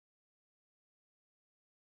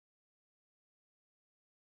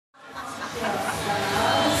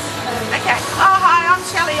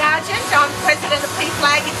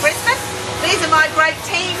These are my great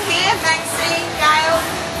team here, Maxine, Gail,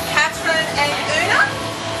 Catherine and Una.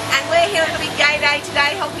 And we're here at the big Gay Day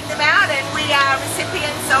today helping them out, and we are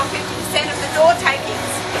recipients of 50% of the door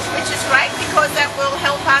takings, which is great because that will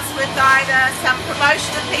help us with either some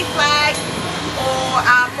promotion of P-Flag or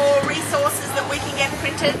more resources that we can get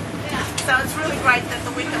printed. So it's really great that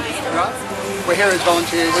the Wickham is doing this. We're here as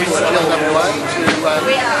volunteers for GLWA to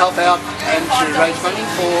help out and to raise money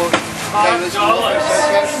for Gay Brisbane Welfare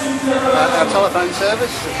Association. Our telephone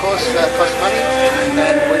service, of course, costs money,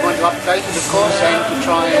 and we want to update it, of course, and to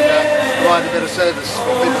try and provide a better service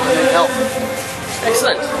for people who need help.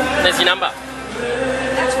 Excellent. There's your number.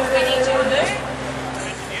 That's what we need you to do.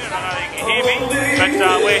 I don't know if you can hear me, but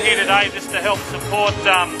we're here today just to help support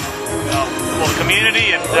for the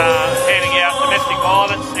community and handing out domestic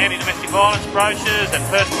violence, anti-domestic violence brochures and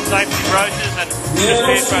personal safety brochures, and just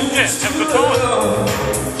here for have a good time.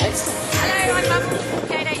 Hello, I'm Mum from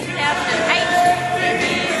Gay Day 2008.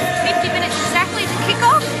 50 minutes exactly to kick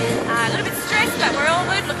off. A little bit stressed, but we're all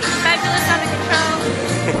good, looking fabulous, under control.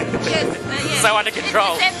 So under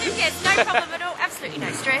control. Yes, no problem at all, absolutely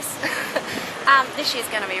no stress. This year's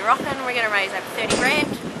going to be rocking. We're going to raise over 30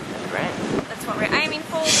 grand. That's what we're aiming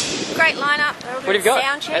for. Great lineup. What have you got?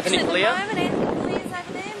 Sound checks Anthony at the Clear? moment. Anthony Clear's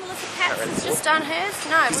over there. Melissa Katz has just done hers.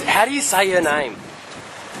 No. How do you say your name?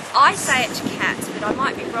 I say it to Katz, but I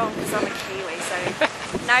might be wrong because I'm a Kiwi, so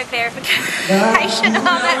no verification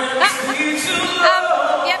on that.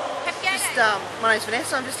 Yep, happy Gay Day. My name's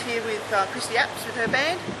Vanessa. I'm just here with Christy Apps with her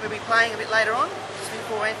band. We'll be playing a bit later on, just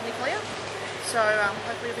before Anthony Clear. So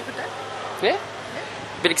hopefully it'll be a good day. Yeah?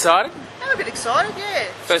 Bit excited? I'm a bit excited,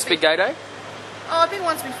 yeah. First big Gay Day? Oh, I've been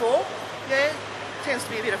once before. Yeah, tends to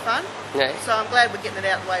be a bit of fun. Yeah. So I'm glad we're getting it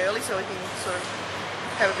out of the way early so we can sort of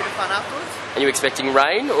have a bit of fun afterwards. Are you expecting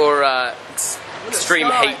rain or extreme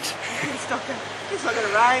heat? It's not going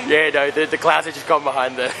to rain. Yeah, no, the clouds are just gone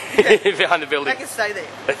behind the behind the building. They can stay there.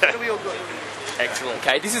 It'll be all good. Excellent.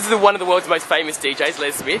 Okay, this is one of the world's most famous DJs,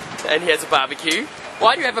 Les Smith, and he has a barbecue.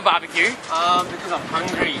 Why do you have a barbecue? Because I'm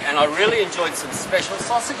hungry and I really enjoyed some special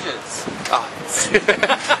sausages. Oh.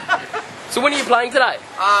 So when are you playing today?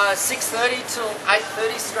 6:30 till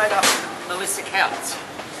 8:30 straight up Melissa Couts.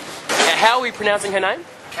 How are we pronouncing her name?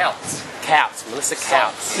 Couts. Couts, Melissa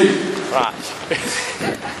Couts. Right.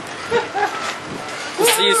 We'll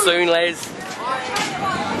see you soon, Les.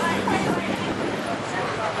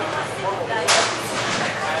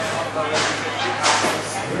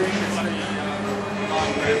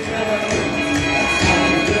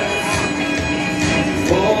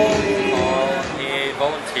 Here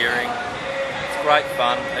volunteering. It's great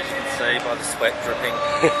fun, as you can see by the sweat dripping.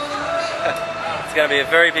 It's going to be a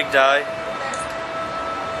very big day.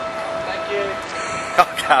 Thank you. I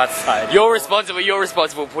can't say it. You're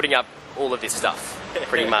responsible for putting up all of this stuff,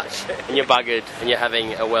 pretty much. And you're buggered, and you're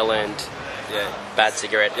having a well-earned bad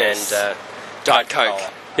cigarette and Diet Coke.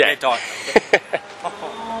 Yeah, Diet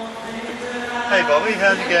Hey Bobby,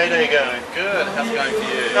 how's your Gay Day going? Good. How's it going for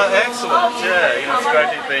you? Oh, excellent, yeah. You know, it's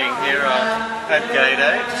great being here at Gay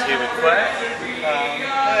Day, just here with Quack.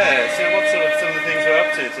 Yeah, so what sort of some of the things we're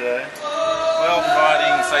up to today? Well,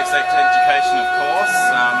 providing safe safety education, of course,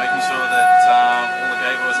 making sure that all the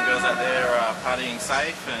gay boys and girls out there are partying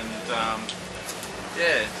safe and,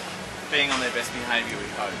 yeah, being on their best behaviour, we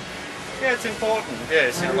hope. Yeah, it's important.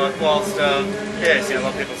 Yes, you know, like whilst yes, you know, a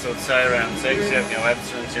lot of people sort of say around sex, you know,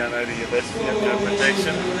 abstinence, you know, maybe you're less, you know,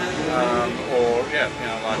 protection, or yeah, you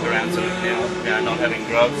know, like around sort of, you know, not having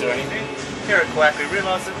drugs or anything. Here at Quack, we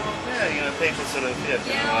realise that you know, people sort of do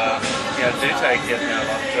take a lot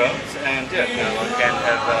of drugs, and you know, like can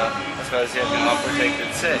have I suppose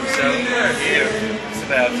unprotected sex. So we're here. It's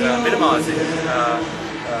about minimising the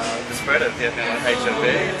spread of HIV,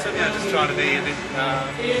 and so just trying to be a bit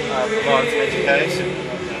provide some education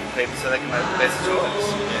to people so they can make the best choice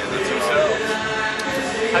for themselves.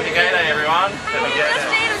 Happy Gay Day, everyone! Happy Gay Day.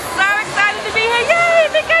 Christine is so excited to be here! Yay!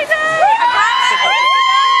 Big Gay Day!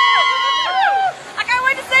 I can't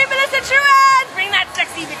wait to see Melissa Truan! Bring that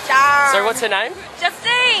sexy bitch on! So what's her name?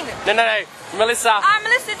 Justine! No, Melissa. I'm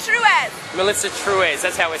Melissa Truan. Melissa Truez,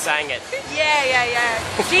 that's how we're saying it. Yeah.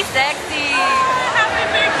 She's sexy. Happy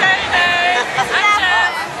Big Gay Day!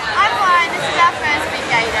 I'm Lauren, this is our first Big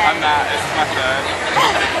Gay Day. I'm Matt, this is my third.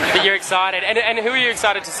 But you're excited. And who are you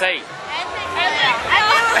excited to see?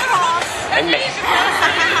 And me.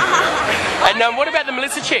 And what about the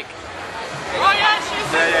Melissa chick? Oh yeah,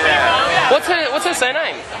 she's Yeah. What's her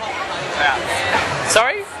surname? Trouts.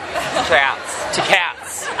 Sorry? Trouts.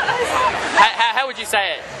 Touts. How would you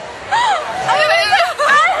say it?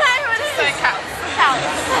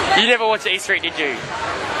 Cows. You never watched E Street, did you?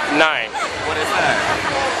 No. What is that?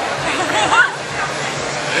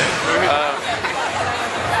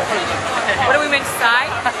 What are we meant to say?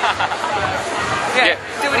 Yeah,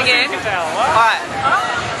 do it again. Alright.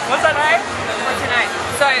 What's that name? What's your name?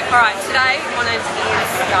 So, alright, today my name's Ian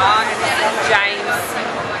Starr and this is James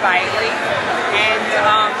Bailey. And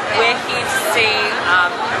we're here to see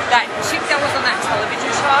that chick that was on that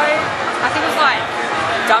television show. I think it was like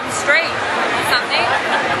Dumb Street or something.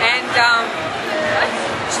 And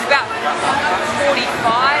she's about 45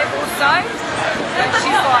 or so. And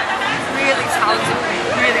she's like really talented,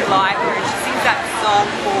 really like her. And she sings that song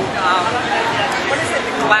called, what is it?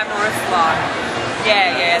 The Glamorous Life.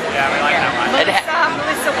 Yeah, yeah. Yeah, we like that one.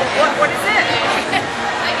 Melissa, what is it?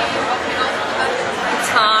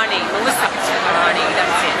 Katani, Melissa Katani,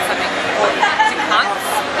 that's it, something. Or Tacunts?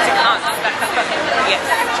 Yes.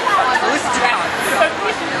 Melissa Tacunts.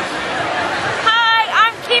 Hi,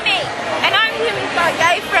 I'm Kimmy, and I'm here with my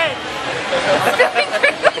gay friend.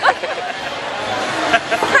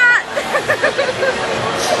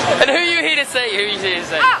 And who are you here to see? Who are you here to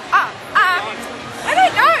see? I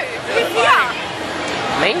don't know. Who's here?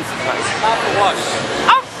 Me? After wash.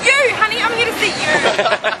 Oh, you, honey. I'm here to see you.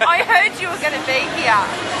 I heard you were going to be here.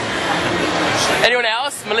 Anyone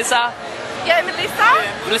else? Melissa? Yeah, Melissa?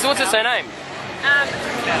 Melissa, what's her surname?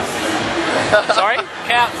 Sorry?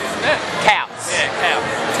 Couch, isn't it? Couts. Yeah, couch.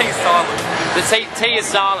 T is silent. The T is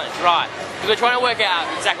silent, right. Because we're trying to work out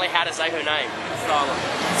exactly how to say her name. Silent.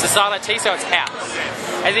 It's a silent T, so it's couch.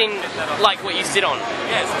 Yes. As in, like what you sit on.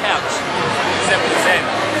 Yes, couch.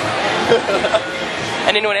 7%.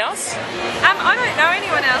 And anyone else? I don't know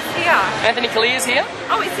anyone else here. Anthony Clear's here?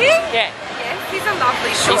 Oh, is he? Yeah. Yes, he's a lovely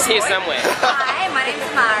short He's here boy. somewhere. Hi, my name's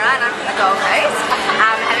Mara and I'm from the Gold Coast.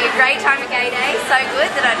 Having a great time at Gay Day, so good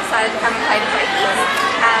that I decided to come and play the pokies.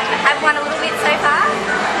 I've won a little bit so far.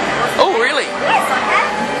 Oh, really? Yes, I have.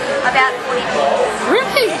 About 40 points.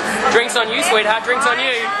 Really? Drinks on you, sweetheart. Drinks on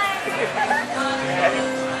you.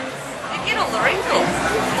 You get all the wrinkles.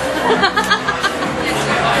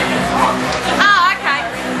 Oh, okay.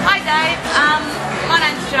 Hi, Dave. My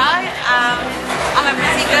name's Jo. I'm a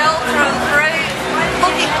busy girl through and through.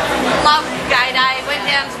 Loved Gay Day. Went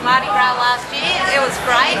down to Mardi Gras last year. It was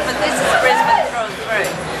great, but this is Brisbane through and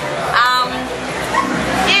through.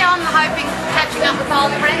 Yeah, I'm hoping catching up with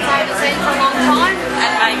old friends I haven't seen for a long time,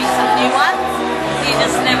 and maybe some new ones. You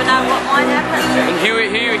just never know what might happen. And who are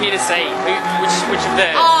you here to see? Which of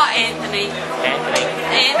the... Oh, Anthony. Anthony.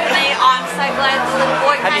 Anthony, I'm so glad the little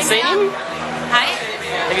boy Have you seen him? Hey?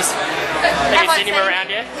 Have you seen him around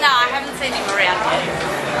yet? No, I haven't seen him around yet.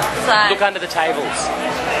 So, Look under the tables.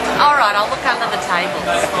 alright, I'll look under the tables.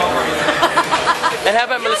 And how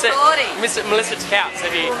about You're Melissa? naughty. Melissa Couts,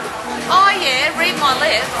 have you? Oh yeah, read my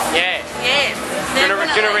lips. Yeah. Yes, Do you want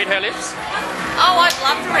to definitely. read her lips? Oh, I'd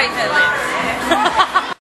love to read her lips.